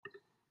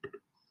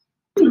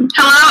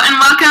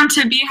Welcome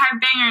to Beehive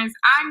Bangers.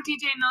 I'm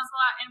DJ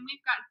Nozalot, and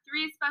we've got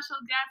three special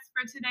guests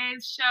for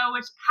today's show,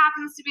 which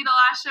happens to be the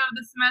last show of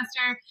the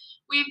semester.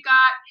 We've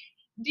got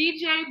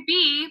DJ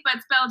B,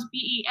 but spelled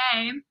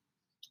B-E-A.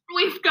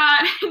 We've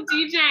got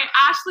DJ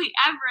Ashley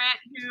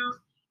Everett, who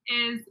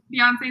is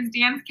Beyonce's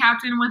dance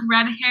captain with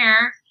red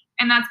hair,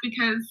 and that's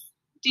because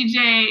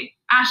DJ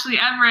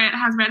Ashley Everett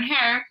has red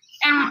hair.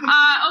 And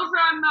over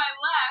on my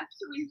left,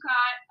 we've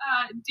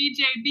got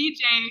DJ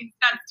BJ,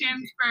 that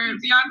stands for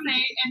Beyonce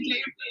and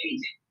Jay-Z.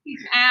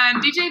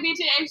 And DJ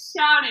BJ is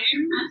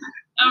shouting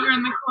over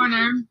in the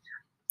corner.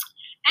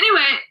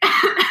 Anyway,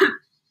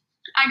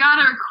 I got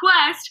a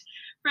request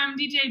from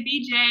DJ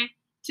BJ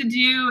to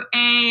do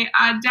a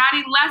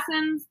Daddy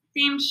Lessons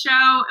themed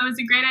show. It was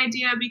a great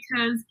idea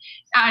because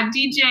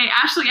DJ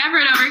Ashley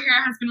Everett over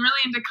here has been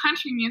really into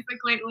country music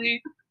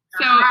lately.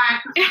 So,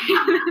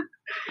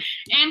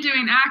 and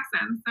doing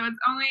accents, so it's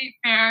only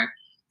fair.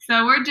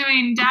 So we're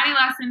doing Daddy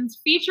Lessons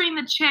featuring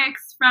the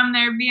Chicks from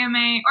their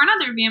VMA, or not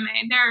their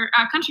VMA, their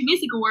Country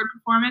Music Award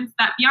performance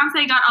that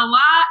Beyonce got a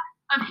lot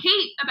of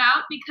hate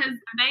about because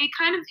they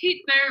kind of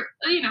hate their,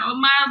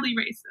 mildly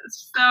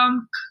racist.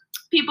 So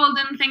people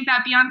didn't think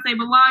that Beyonce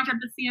belonged at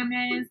the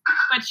CMAs,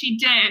 but she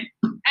did.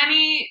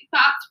 Any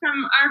thoughts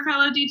from our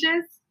fellow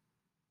DJs?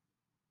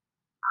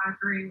 I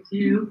agree with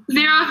you.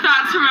 Zero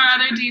thoughts from our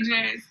other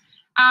DJs.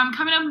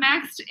 Coming up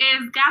next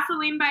is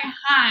Gasoline by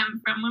Haim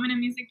from Women in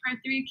Music Part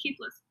 3. Keep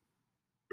listening.